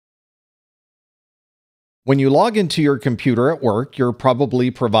When you log into your computer at work, you're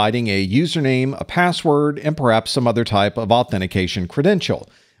probably providing a username, a password, and perhaps some other type of authentication credential.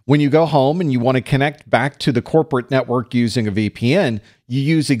 When you go home and you want to connect back to the corporate network using a VPN, you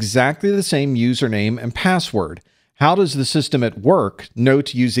use exactly the same username and password. How does the system at work know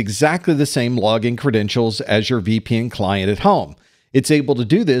to use exactly the same login credentials as your VPN client at home? It's able to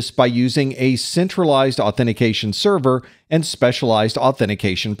do this by using a centralized authentication server and specialized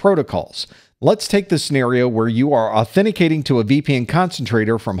authentication protocols. Let's take the scenario where you are authenticating to a VPN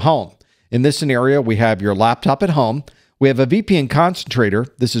concentrator from home. In this scenario, we have your laptop at home. We have a VPN concentrator.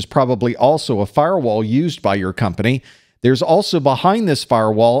 This is probably also a firewall used by your company. There's also behind this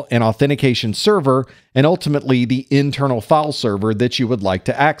firewall an authentication server and ultimately the internal file server that you would like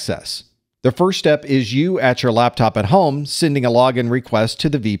to access. The first step is you at your laptop at home sending a login request to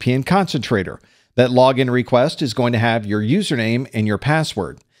the VPN concentrator. That login request is going to have your username and your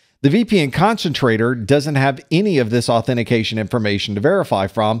password. The VPN concentrator doesn't have any of this authentication information to verify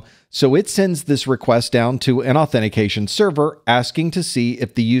from, so it sends this request down to an authentication server asking to see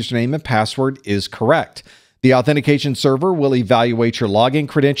if the username and password is correct. The authentication server will evaluate your login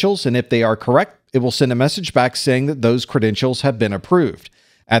credentials, and if they are correct, it will send a message back saying that those credentials have been approved.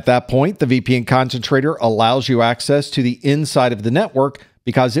 At that point, the VPN concentrator allows you access to the inside of the network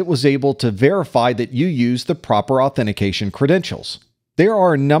because it was able to verify that you use the proper authentication credentials. There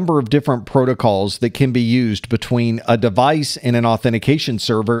are a number of different protocols that can be used between a device and an authentication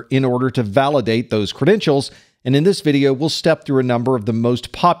server in order to validate those credentials, and in this video, we'll step through a number of the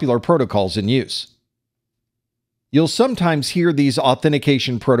most popular protocols in use. You'll sometimes hear these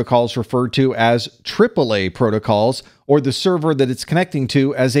authentication protocols referred to as AAA protocols, or the server that it's connecting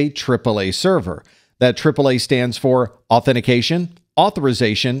to as a AAA server. That AAA stands for Authentication,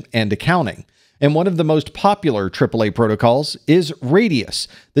 Authorization, and Accounting. And one of the most popular AAA protocols is Radius.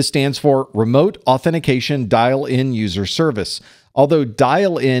 This stands for Remote Authentication Dial-in User Service. Although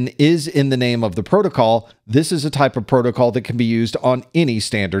dial-in is in the name of the protocol, this is a type of protocol that can be used on any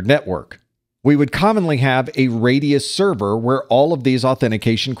standard network. We would commonly have a Radius server where all of these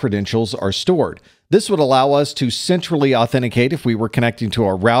authentication credentials are stored. This would allow us to centrally authenticate if we were connecting to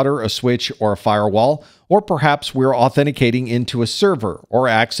a router, a switch, or a firewall, or perhaps we're authenticating into a server or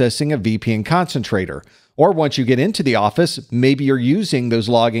accessing a VPN concentrator. Or once you get into the office, maybe you're using those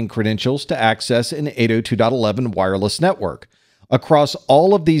login credentials to access an 802.11 wireless network. Across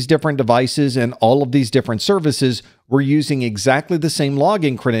all of these different devices and all of these different services, we're using exactly the same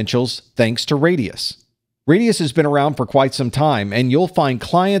login credentials thanks to Radius. Radius has been around for quite some time, and you'll find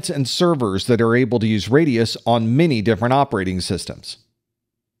clients and servers that are able to use Radius on many different operating systems.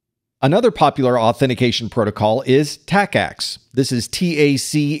 Another popular authentication protocol is TACACS. This is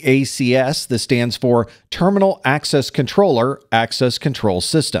TACACS. This stands for Terminal Access Controller Access Control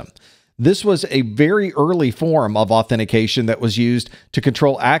System. This was a very early form of authentication that was used to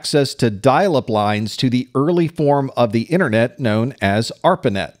control access to dial-up lines to the early form of the internet known as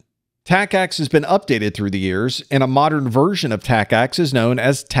ARPANET. TACACS has been updated through the years, and a modern version of TACACS is known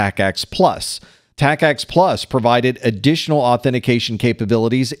as TACACS Plus. TACACS Plus provided additional authentication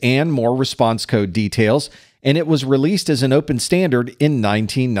capabilities and more response code details, and it was released as an open standard in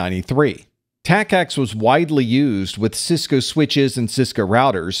 1993. TACACS was widely used with Cisco switches and Cisco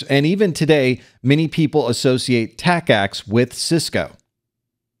routers, and even today, many people associate TACACS with Cisco.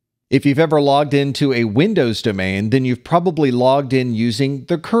 If you've ever logged into a Windows domain, then you've probably logged in using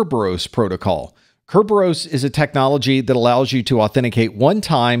the Kerberos protocol. Kerberos is a technology that allows you to authenticate one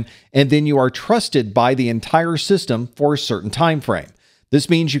time, and then you are trusted by the entire system for a certain time frame. This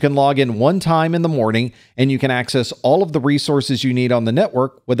means you can log in one time in the morning and you can access all of the resources you need on the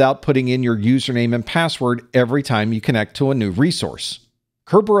network without putting in your username and password every time you connect to a new resource.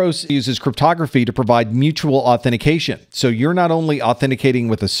 Kerberos uses cryptography to provide mutual authentication. So you're not only authenticating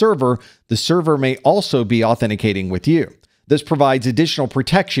with a server, the server may also be authenticating with you. This provides additional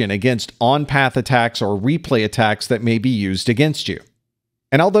protection against on-path attacks or replay attacks that may be used against you.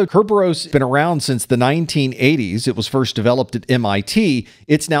 And although Kerberos has been around since the 1980s, it was first developed at MIT,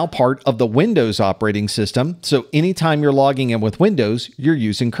 it's now part of the Windows operating system, so anytime you're logging in with Windows, you're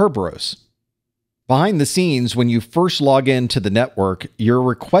using Kerberos. Behind the scenes, when you first log into the network, you're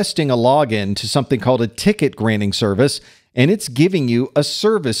requesting a login to something called a ticket granting service, and it's giving you a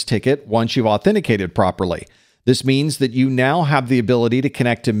service ticket once you've authenticated properly. This means that you now have the ability to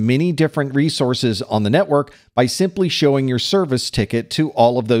connect to many different resources on the network by simply showing your service ticket to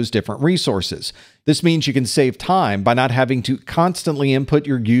all of those different resources. This means you can save time by not having to constantly input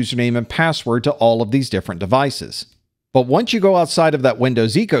your username and password to all of these different devices. But once you go outside of that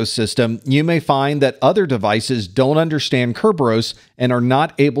Windows ecosystem, you may find that other devices don't understand Kerberos and are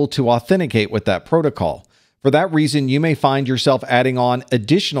not able to authenticate with that protocol. For that reason, you may find yourself adding on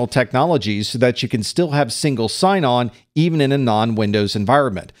additional technologies so that you can still have single sign-on even in a non-Windows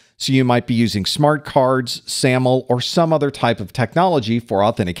environment. So you might be using smart cards, SAML, or some other type of technology for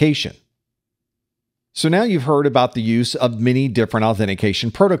authentication. So now you've heard about the use of many different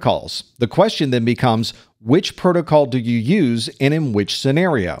authentication protocols. The question then becomes, which protocol do you use and in which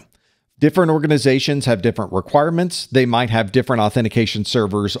scenario? Different organizations have different requirements. They might have different authentication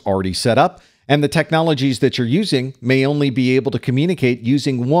servers already set up, and the technologies that you're using may only be able to communicate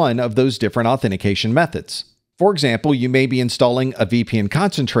using one of those different authentication methods. For example, you may be installing a VPN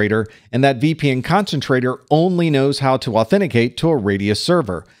concentrator, and that VPN concentrator only knows how to authenticate to a Radius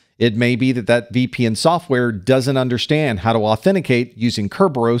server. It may be that that VPN software doesn't understand how to authenticate using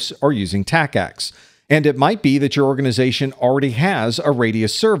Kerberos or using TACACS. And it might be that your organization already has a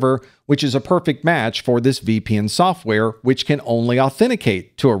Radius server, which is a perfect match for this VPN software, which can only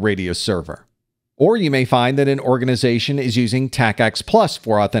authenticate to a Radius server. Or you may find that an organization is using TACACS Plus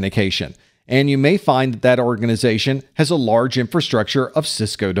for authentication, and you may find that that organization has a large infrastructure of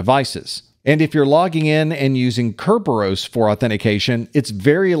Cisco devices. And if you're logging in and using Kerberos for authentication, it's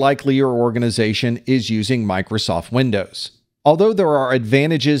very likely your organization is using Microsoft Windows. Although there are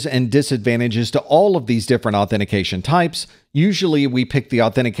advantages and disadvantages to all of these different authentication types, usually we pick the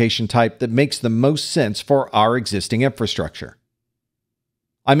authentication type that makes the most sense for our existing infrastructure.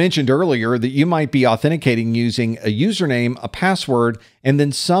 I mentioned earlier that you might be authenticating using a username, a password, and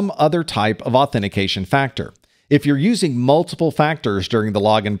then some other type of authentication factor. If you're using multiple factors during the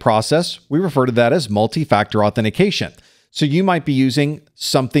login process, we refer to that as multi-factor authentication. So you might be using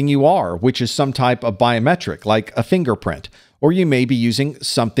something you are, which is some type of biometric, like a fingerprint, or you may be using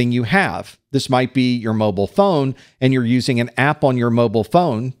something you have. This might be your mobile phone, and you're using an app on your mobile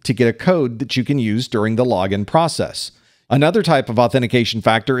phone to get a code that you can use during the login process. Another type of authentication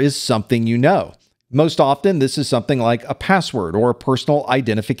factor is something you know. Most often, this is something like a password or a personal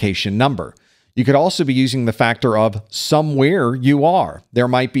identification number. You could also be using the factor of somewhere you are. There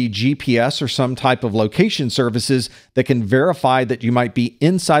might be GPS or some type of location services that can verify that you might be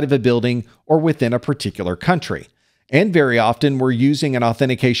inside of a building or within a particular country. And very often, we're using an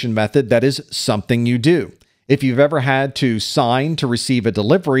authentication method that is something you do. If you've ever had to sign to receive a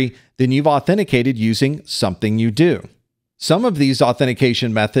delivery, then you've authenticated using something you do. Some of these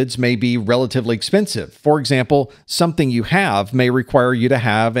authentication methods may be relatively expensive. For example, something you have may require you to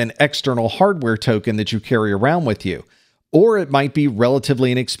have an external hardware token that you carry around with you. Or it might be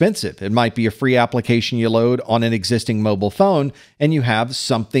relatively inexpensive. It might be a free application you load on an existing mobile phone, and you have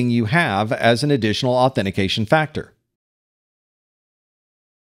something you have as an additional authentication factor.